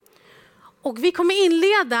Och vi kommer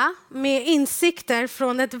inleda med insikter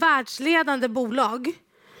från ett världsledande bolag,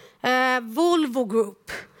 Volvo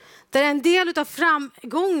Group. Där en del av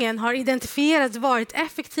framgången har identifierats varit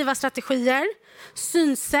effektiva strategier,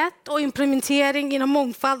 synsätt och implementering inom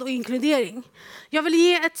mångfald och inkludering. Jag vill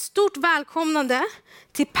ge ett stort välkomnande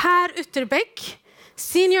till Per Utterbäck,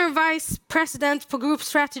 Senior Vice President på Group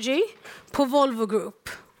Strategy på Volvo Group.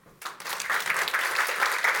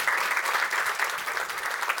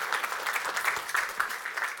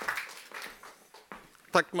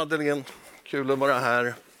 Tack Madeleine, kul att vara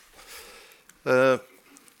här.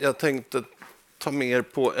 Jag tänkte ta med er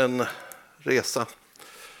på en resa,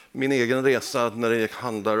 min egen resa när det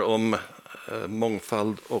handlar om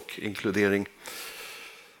mångfald och inkludering.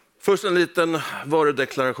 Först en liten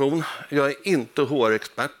varudeklaration. Jag är inte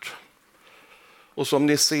HR-expert. Och som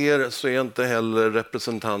ni ser så är jag inte heller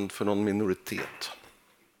representant för någon minoritet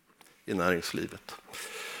i näringslivet.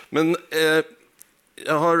 Men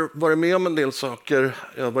jag har varit med om en del saker.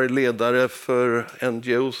 Jag har varit ledare för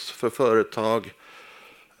NGOs, för företag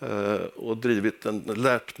och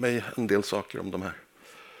lärt mig en del saker om de här.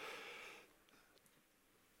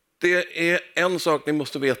 Det är en sak ni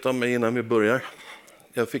måste veta om mig innan vi börjar.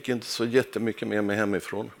 Jag fick inte så jättemycket med mig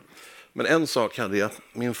hemifrån. Men en sak hade jag.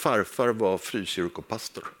 Min farfar var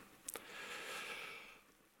frikyrkopastor.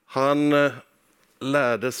 Han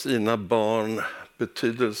lärde sina barn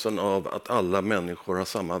betydelsen av att alla människor har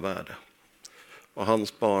samma värde. Och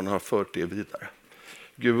hans barn har fört det vidare.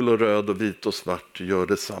 Gul och röd och vit och svart gör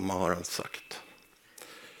detsamma, har han sagt.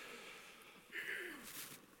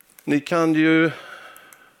 Ni kan ju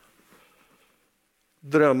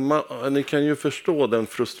förstå den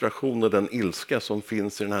frustration och den ilska som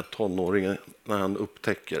finns i den här tonåringen när han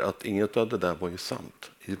upptäcker att inget av det där var ju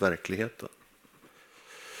sant i verkligheten.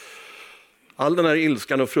 All den här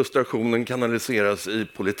ilskan och frustrationen kanaliseras i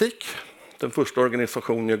politik. Den första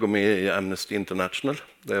organisationen jag går med i är Amnesty International,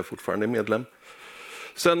 där jag fortfarande är medlem.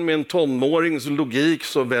 Sen med en tonårings logik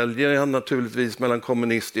så väljer jag naturligtvis mellan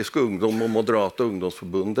kommunistisk ungdom och Moderata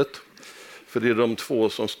ungdomsförbundet. För det är de två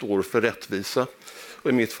som står för rättvisa. Och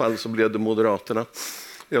i mitt fall så blev det Moderaterna.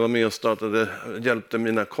 Jag var med och hjälpte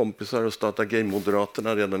mina kompisar att starta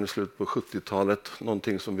Gay-Moderaterna redan i slutet på 70-talet.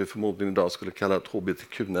 Någonting som vi förmodligen idag skulle kalla ett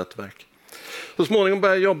HBTQ-nätverk. Så småningom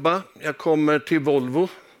började jag jobba. Jag kommer till Volvo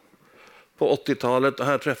på 80-talet. Och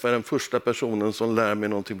här träffar jag den första personen som lär mig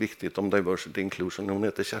någonting viktigt om diversity inclusion. Hon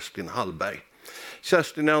heter Kerstin Hallberg.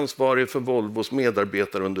 Kerstin är ansvarig för Volvos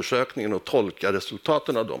medarbetarundersökningen och tolkar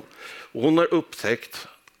resultaten av dem. Och hon har upptäckt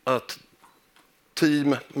att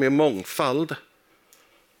team med mångfald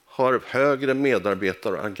har högre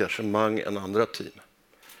medarbetarengagemang än andra team.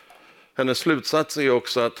 Hennes slutsats är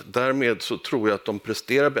också att därmed så tror jag att de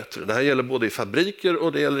presterar bättre. Det här gäller både i fabriker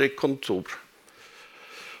och det gäller i kontor.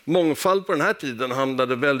 Mångfald på den här tiden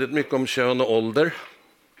handlade väldigt mycket om kön och ålder.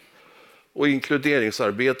 Och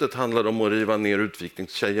inkluderingsarbetet handlade om att riva ner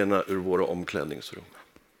utviklingstjejerna ur våra omklädningsrum.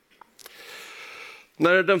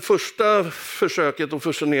 När den första försöket att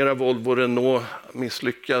fusionera Volvo och Renault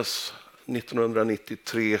misslyckas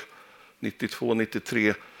 1992,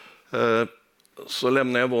 93 så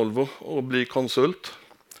lämnar jag Volvo och blir konsult.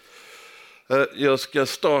 Jag ska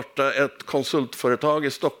starta ett konsultföretag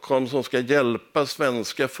i Stockholm som ska hjälpa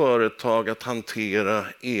svenska företag att hantera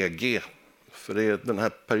EG. För det är den här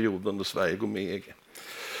perioden då Sverige går med i EG.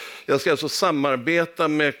 Jag ska alltså samarbeta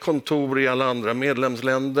med kontor i alla andra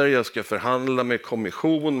medlemsländer. Jag ska förhandla med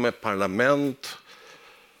kommission, med parlament.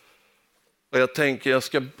 Och jag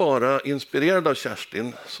ska bara, inspirerad av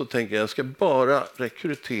Kerstin, så tänker jag ska bara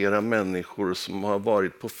rekrytera människor som har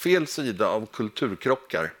varit på fel sida av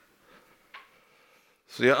kulturkrockar.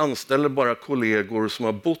 Så jag anställer bara kollegor som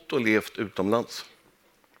har bott och levt utomlands.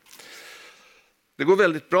 Det går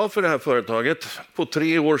väldigt bra för det här företaget. På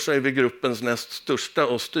 3 år så är vi gruppens näst största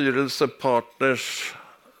och styrelse, partners,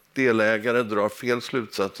 delägare drar fel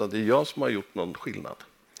slutsats att det är jag som har gjort någon skillnad.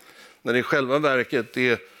 När det i själva verket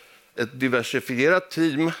är ett diversifierat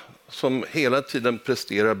team som hela tiden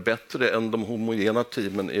presterar bättre än de homogena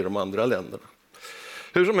teamen i de andra länderna.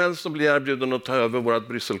 Hur som helst så blir jag erbjuden att ta över vårt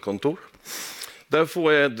Brysselkontor. Där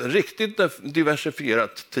får jag ett riktigt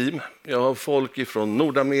diversifierat team. Jag har folk från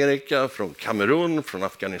Nordamerika, från Kamerun, från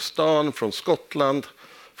Afghanistan, från Skottland,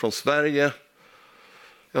 från Sverige.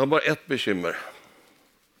 Jag har bara ett bekymmer.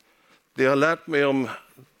 Det jag har lärt mig om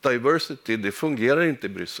diversity, det fungerar inte i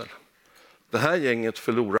Bryssel. Det här gänget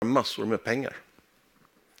förlorar massor med pengar.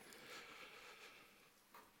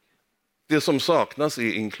 Det som saknas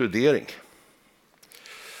är inkludering.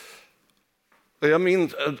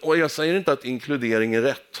 Och jag säger inte att inkludering är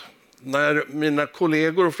rätt. När mina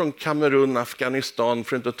kollegor från Kamerun, Afghanistan,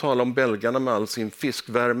 för att inte tala om belgarna med all sin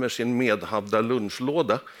fiskvärme, sin medhavda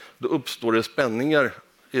lunchlåda, då uppstår det spänningar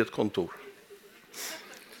i ett kontor.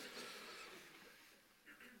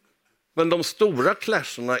 Men de stora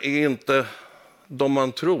clasherna är inte de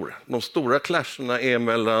man tror. De stora clasherna är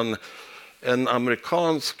mellan en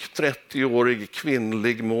amerikansk 30-årig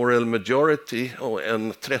kvinnlig moral majority och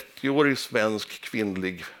en 30-årig svensk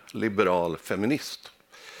kvinnlig liberal feminist.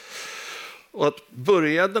 Och att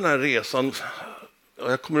börja den här resan,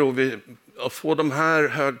 jag kommer ihåg att få de här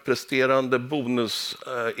högpresterande,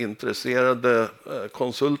 bonusintresserade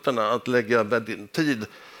konsulterna att lägga tid,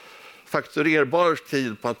 fakturerbar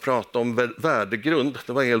tid på att prata om värdegrund,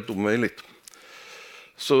 det var helt omöjligt.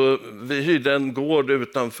 Så vi hyrde en gård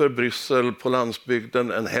utanför Bryssel på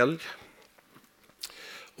landsbygden en helg.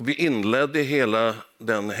 Och vi inledde hela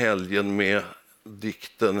den helgen med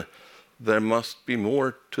dikten There must be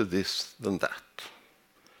more to this than that.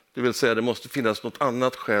 Det vill säga det måste finnas något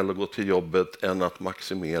annat skäl att gå till jobbet än att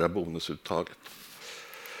maximera bonusuttaget.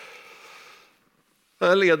 Det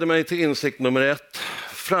här leder mig till insikt nummer 1.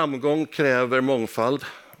 Framgång kräver mångfald.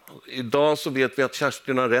 Idag så vet vi att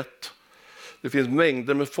Kerstin har rätt. Det finns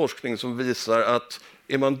mängder med forskning som visar att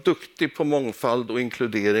är man duktig på mångfald och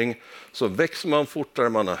inkludering så växer man fortare,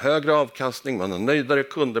 man har högre avkastning, man har nöjdare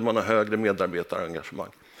kunder, man har högre medarbetarengagemang.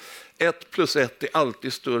 1 + 1 är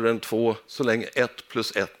alltid större än 2 så länge 1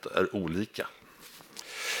 + 1 är olika.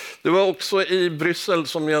 Det var också i Bryssel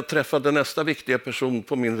som jag träffade nästa viktiga person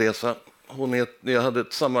på min resa. Jag hade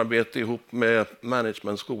ett samarbete ihop med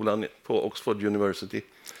managementskolan på Oxford University.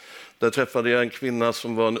 Där träffade jag en kvinna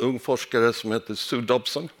som var en ung forskare som hette Sue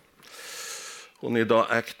Dobson. Hon är idag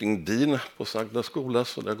acting dean på Sagda skola,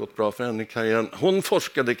 så det har gått bra för henne i karriären. Hon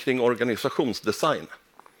forskade kring organisationsdesign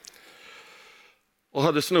och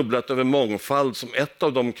hade snubblat över mångfald som ett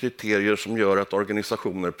av de kriterier som gör att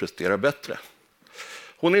organisationer presterar bättre.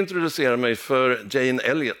 Hon introducerade mig för Jane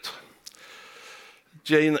Elliott.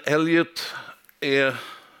 Jane Elliott är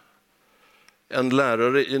en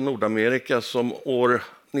lärare i Nordamerika som år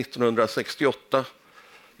 1968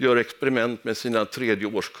 gör experiment med sina 3:e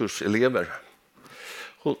årskurselever.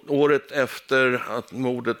 Året efter att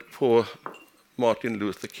mordet på Martin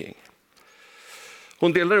Luther King.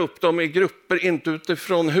 Hon delar upp dem i grupper, inte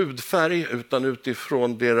utifrån hudfärg utan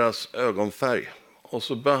utifrån deras ögonfärg. Och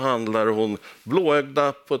så behandlar hon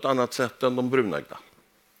blåögda på ett annat sätt än de brunögda.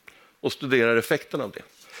 Och studerar effekten av det.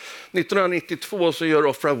 1992 så gör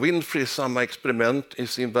Oprah Winfrey samma experiment i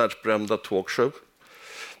sin världsberömda talkshow.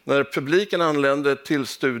 När publiken anländer till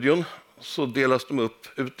studion så delas de upp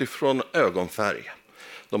utifrån ögonfärg.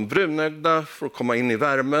 De brunögda får komma in i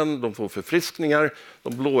värmen, de får förfriskningar.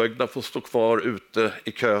 De blåögda får stå kvar ute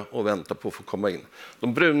i kö och vänta på att få komma in.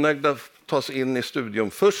 De brunögda tas in i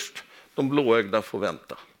studion först, de blåögda får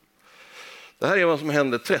vänta. Det här är vad som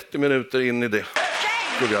hände 30 minuter in i det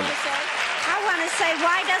programmet.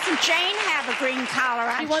 Why doesn't Jane have a green collar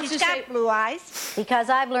on? She's got blue eyes. Because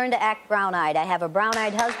I've learned to act brown-eyed. I have a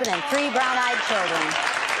brown-eyed husband and 3 brown-eyed children.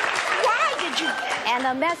 Why did you? And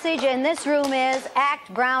the message in this room is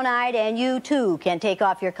act brown-eyed and you too can take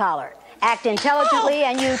off your collar. Act intelligently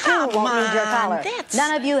and you too won't need your collar.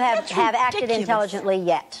 None of you have acted intelligently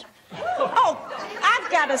yet. Oh, I've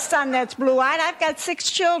got a son that's blue-eyed. I've got 6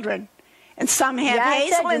 children. And some have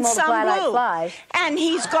hazel and some blue. And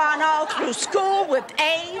he's gone all through school with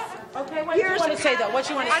A's. Okay, what do you want to say, though? What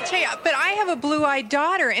you want to say? I'll tell you, but I have a blue-eyed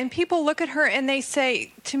daughter, and people look at her and they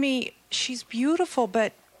say to me, she's beautiful,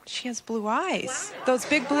 but she has blue eyes. Those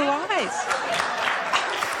big blue eyes.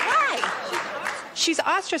 Why? She's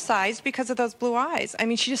ostracized because of those blue eyes. I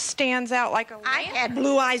mean, she just stands out like a... I had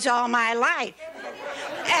blue eyes all my life.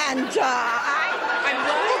 And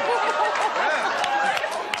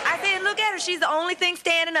Look at her. She's the only thing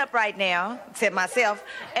standing up right now, except myself.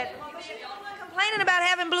 And complaining about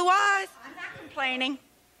having blue eyes. I'm not complaining.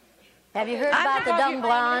 Have you heard about the dumb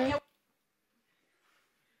blonde?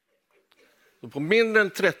 På mindre än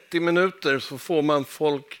 30 minuter så får man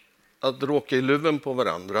folk att råka i luven på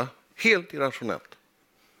varandra. Helt irrationellt.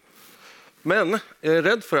 Men jag är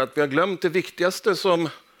rädd för att vi har glömt det viktigaste som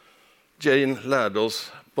Jane lärde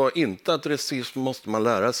oss. Var inte att rasism måste man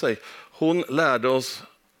lära sig. Hon lärde oss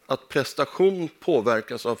att prestation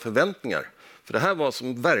påverkas av förväntningar. För det här var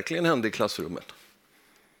som verkligen hände i klassrummet.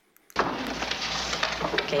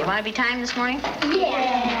 Okay, you want to be timed this morning?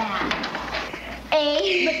 Yeah. A.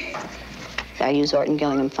 I use Orton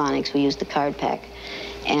Gillingham Phonics. We use the card pack.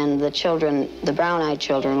 And the children, the brown-eyed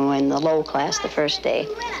children, were in the low class the first day.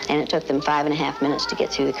 And it took them 5.5 minutes to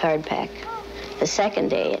get through the card pack. The second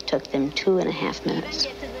day, it took them 2.5 minutes.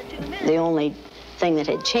 The only thing that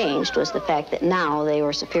had changed was the fact that now they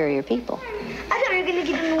were superior people. I thought we were going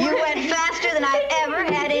to get in the You went faster than I've ever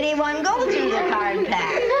had anyone go through the card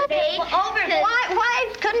pack. Why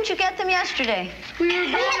couldn't you get them yesterday? We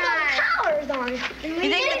had those collars on. You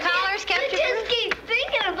think the collars kept you? You just keep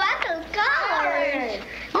thinking about those collars.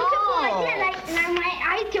 And my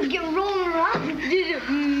eyes kept getting rolling around.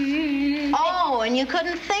 Oh, and you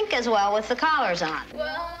couldn't think as well with the collars on.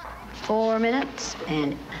 4 minutes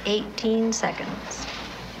and 18 seconds.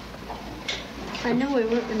 I know we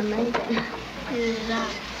weren't going to make it.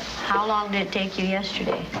 How long did it take you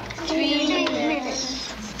yesterday? 3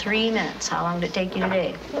 minutes. 3 minutes. How long did it take you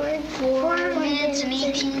today? 4 minutes and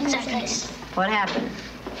 18 seconds. What happened?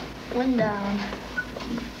 One down.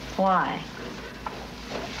 Why?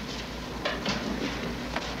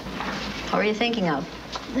 What were you thinking of?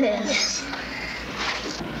 This.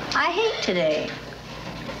 I hate today.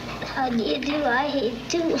 How do you do? I hate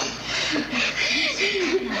too.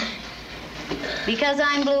 Because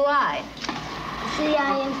I'm blue-eyed. See,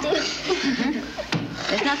 I am too.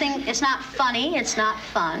 There's nothing, it's not funny, it's not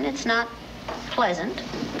fun, it's not pleasant.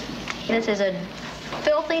 This is a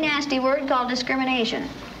filthy, nasty word called discrimination.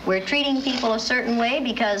 We're treating people a certain way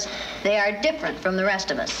because they are different from the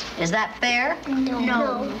rest of us. Is that fair?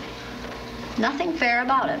 No. Nothing fair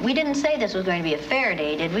about it. We didn't say this was going to be a fair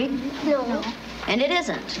day, did we? No. And it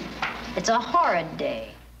isn't. It's a horrid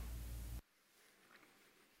day.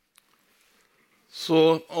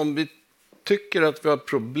 Så om vi tycker att vi har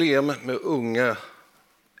problem med unga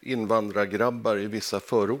invandrargrabbar i vissa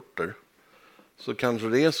förorter, så kanske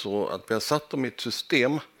det är så att vi har satt dem i ett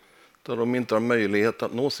system där de inte har möjlighet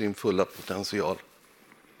att nå sin fulla potential.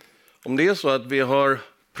 Om det är så att vi har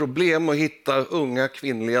problem att hitta unga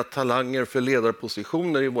kvinnliga talanger för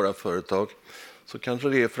ledarpositioner i våra företag, så kanske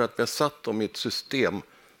det är för att vi har satt dem i ett system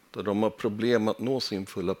där de har problem att nå sin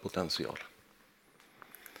fulla potential.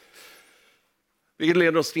 Vi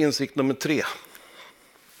leder oss till insikt nummer 3.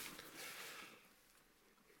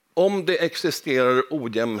 Om det existerar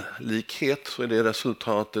ojämlikhet så är det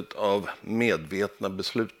resultatet av medvetna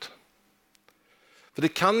beslut. För det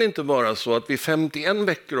kan inte vara så att vi 51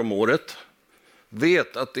 veckor om året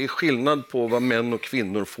vet att det är skillnad på vad män och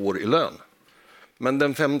kvinnor får i lön. Men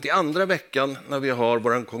den 52:a veckan när vi har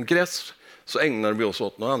vår kongress så ägnar vi oss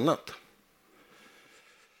åt något annat.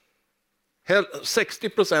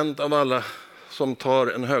 60% av alla som tar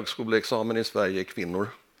en högskoleexamen i Sverige är kvinnor.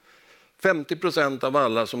 50% av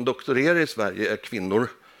alla som doktorerar i Sverige är kvinnor.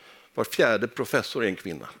 Var fjärde professor är en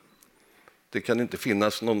kvinna. Det kan inte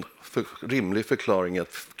finnas någon rimlig förklaring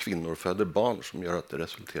att kvinnor föder barn som gör att det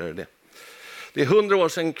resulterar i det. Det är 100 år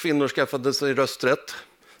sedan kvinnor skaffade sig rösträtt.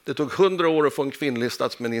 Det tog 100 år att få en kvinnlig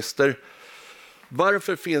statsminister.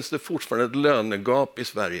 Varför finns det fortfarande ett lönegap i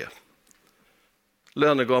Sverige?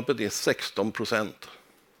 Lönegapet är 16%.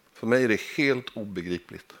 För mig är det helt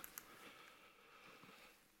obegripligt.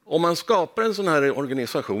 Om man skapar en sån här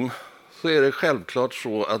organisation så är det självklart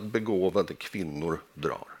så att begåvade kvinnor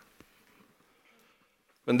drar.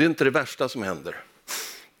 Men det är inte det värsta som händer.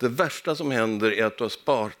 Det värsta som händer är att du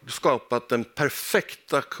har skapat den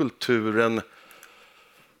perfekta kulturen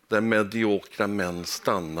där mediokra män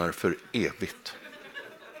stannar för evigt.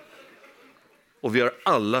 Och vi har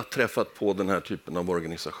alla träffat på den här typen av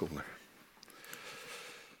organisationer.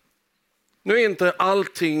 Nu är inte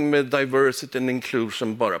allting med diversity and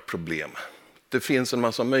inclusion bara problem. Det finns en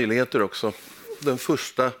massa möjligheter också. Den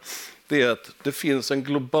första är att det finns en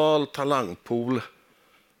global talangpool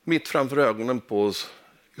mitt framför ögonen på oss.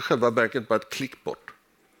 I själva verket bara ett klick bort.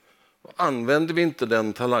 Och använder vi inte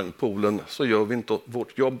den talangpoolen så gör vi inte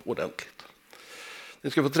vårt jobb ordentligt.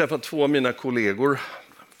 Ni ska få träffa 2 av mina kollegor.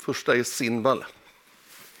 Första är Sinval.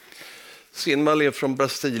 Sinval är från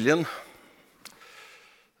Brasilien.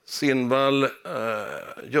 Sinval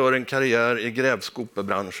gör en karriär i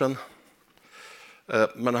grävskopebranschen.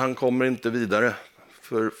 Men han kommer inte vidare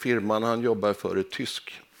för firman han jobbar för är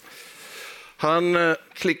tysk. Han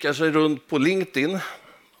klickar sig runt på LinkedIn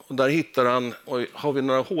och där hittar han, och har vi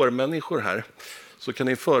några hårmänniskor här så kan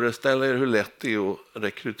ni föreställa er hur lätt det är att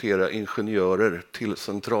rekrytera ingenjörer till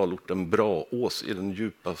centralorten Braås i den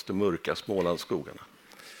djupaste mörka Smålandsskogarna.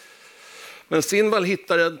 Men Sinval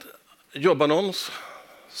hittar en jobbannons,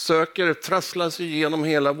 söker, trasslar sig igenom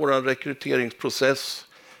hela vår rekryteringsprocess,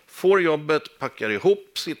 får jobbet, packar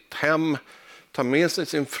ihop sitt hem, tar med sig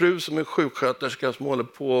sin fru som är sjuksköterska som håller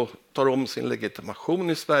på och tar om sin legitimation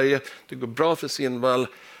i Sverige. Det går bra för Sinval.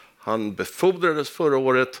 Han befordrades förra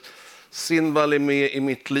året. Sinval är med i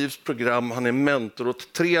mitt livs program. Han är mentor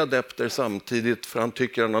åt 3 adepter samtidigt för han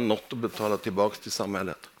tycker han har något att betala tillbaka till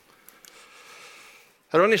samhället.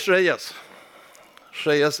 Här har ni Shreyas.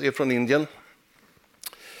 Shreyas är från Indien.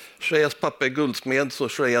 Shreyas pappa är guldsmed, så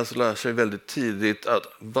Shreyas lär sig väldigt tidigt att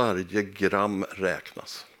varje gram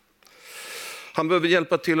räknas. Han behöver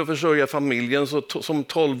hjälpa till att försörja familjen, så som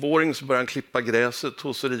 12-åring så börjar han klippa gräset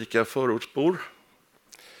hos rika förortsbor.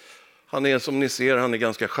 Han är, som ni ser, han är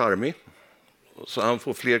ganska charmig, så han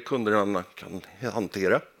får fler kunder än han kan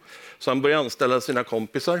hantera. Så han börjar anställa sina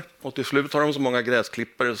kompisar, och till slut har de så många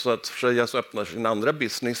gräsklippare så att Shreyas öppnar sin andra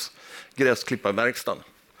business, gräsklipparverkstan.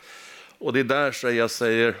 Och det är där Shreyas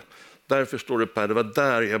säger, där förstår du Per, det var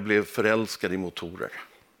där jag blev förälskad i motorer.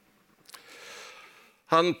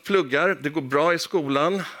 Han pluggar, det går bra i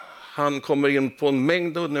skolan. Han kommer in på en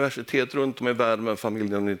mängd universitet runt om i världen, men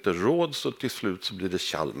familjen har inte råd, så till slut så blir det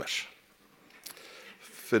Chalmers.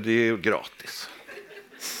 För det är ju gratis.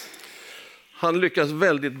 Han lyckas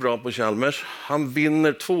väldigt bra på Chalmers. Han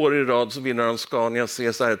vinner 2 år i rad, så vinner han Scanias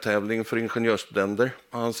CSR-tävling för ingenjörsstudenter.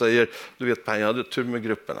 Han säger, du vet Per, jag hade tur med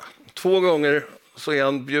grupperna. 2 gånger så är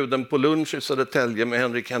han bjuden på lunch i Södertälje med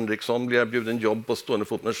Henrik Henriksson, blir bjuden jobb på stående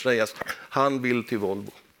fot med Shreyas. Han vill till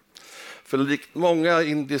Volvo. För likt många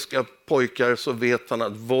indiska pojkar så vet han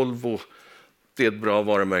att Volvo, det är ett bra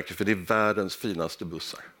varumärke, för det är världens finaste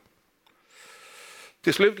bussar.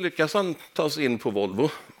 Till slut lyckas han ta sig in på Volvo.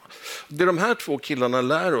 Det de här 2 killarna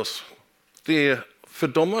lär oss, det är, för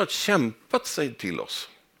de har kämpat sig till oss.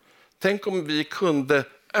 Tänk om vi kunde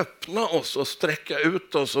öppna oss och sträcka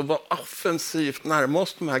ut oss och vara offensivt närma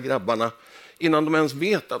oss de här grabbarna innan de ens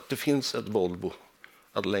vet att det finns ett Volvo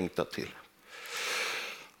att längta till.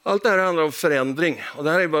 Allt det här handlar om förändring, och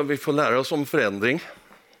det här är vad vi får lära oss om förändring.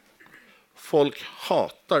 Folk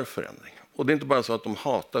hatar förändring, och det är inte bara så att de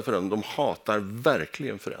hatar förändring, de hatar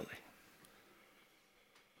verkligen förändring.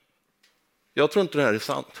 Jag tror inte det här är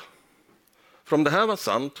sant. För om det här var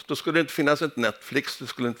sant, då skulle det inte finnas ett Netflix, det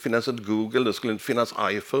skulle inte finnas ett Google, det skulle inte finnas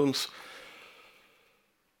iPhones.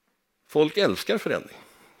 Folk älskar förändring.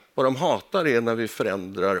 Vad de hatar är när vi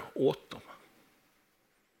förändrar åt dem.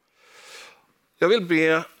 Jag vill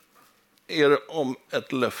be er om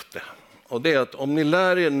ett löfte. Och det är att om ni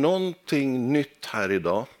lär er någonting nytt här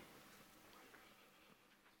idag,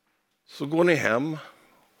 så går ni hem,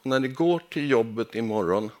 och när ni går till jobbet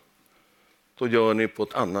imorgon, då gör ni på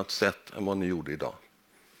ett annat sätt än vad ni gjorde idag.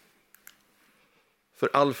 För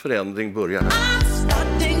all förändring börjar här.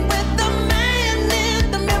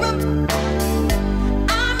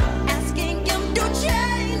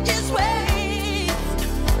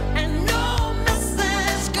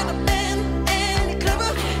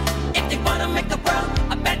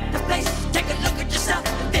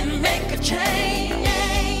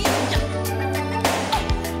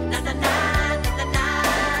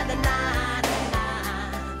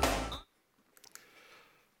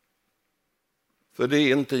 För det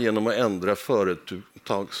är inte genom att ändra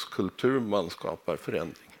företagskultur man skapar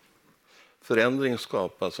förändring. Förändring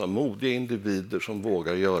skapas av modiga individer som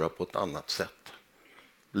vågar göra på ett annat sätt.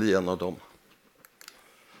 Bli en av dem.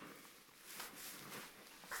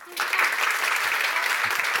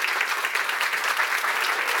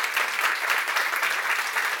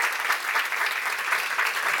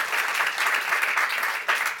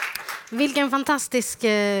 Vilken fantastisk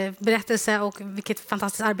berättelse och vilket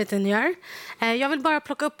fantastiskt arbete ni gör. Jag vill bara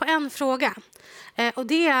plocka upp på en fråga. Och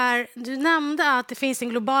det är, du nämnde att det finns en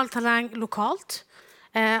global talang lokalt.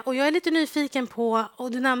 Och jag är lite nyfiken på,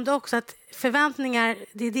 och du nämnde också att förväntningar,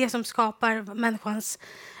 det är det som skapar människans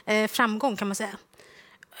framgång kan man säga.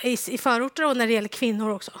 I förorter och när det gäller kvinnor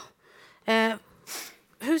också.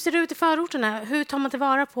 Hur ser det ut i förorterna? Hur tar man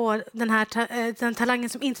tillvara på den talangen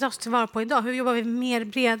som inte tas tillvara på idag? Hur jobbar vi mer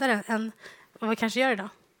bredare än vad vi kanske gör idag?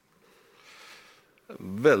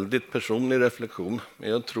 Väldigt personlig reflektion. Men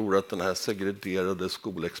jag tror att den här segregerade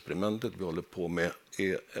skolexperimentet vi håller på med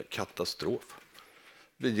är katastrof.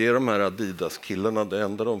 Vi ger de här Adidas-killarna, det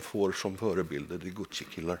enda de får som förebilder, det är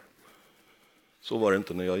Gucci-killar. Så var det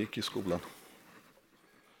inte när jag gick i skolan.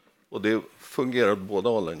 Och det fungerar åt båda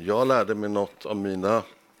hållen. Jag lärde mig något av mina,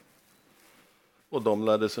 och de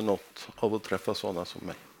lärde sig något av att träffa sådana som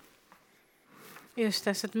mig. Just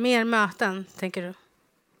det, så att mer möten, tänker du?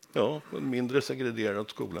 Ja, en mindre segregerad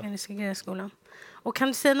skola. Mindre segregerad skola. Och kan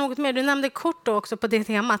du säga något mer? Du nämnde kort då också på det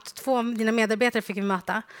temat. 2 av dina medarbetare fick vi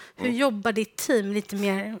möta. Hur jobbar ditt team lite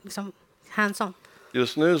mer liksom, hands-on?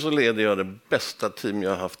 Just nu så leder jag det bästa team jag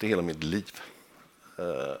har haft i hela mitt liv.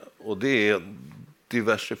 Och det är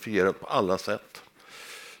diversifierat på alla sätt.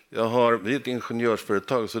 Vi är ett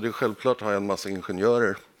ingenjörsföretag, så det är självklart har jag en massa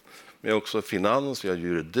ingenjörer. Men jag har också finans, jag har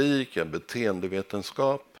juridik, jag har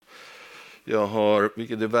beteendevetenskap. Jag har,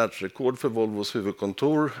 vilket är världsrekord för Volvos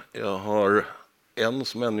huvudkontor, jag har en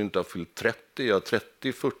som ännu inte har fyllt 30. Jag har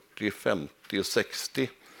 30, 40, 50 och 60.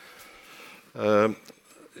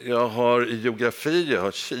 Jag har i geografi, jag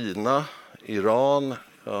har Kina, Iran,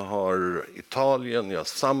 jag har Italien, jag har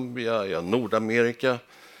Zambia, jag har Nordamerika. Men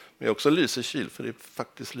jag har också Lysekil, för det är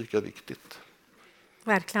faktiskt lika viktigt.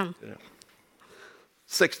 Verkligen.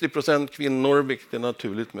 60% kvinnor, vilket är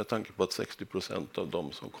naturligt med tanke på att 60% av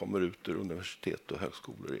de som kommer ut ur universitet och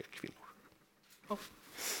högskolor är kvinnor.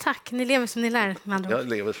 Tack, ni lever som ni lär. Jag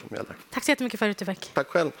lever som jag lär. Tack så jättemycket för Utterbäck. Tack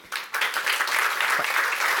själv.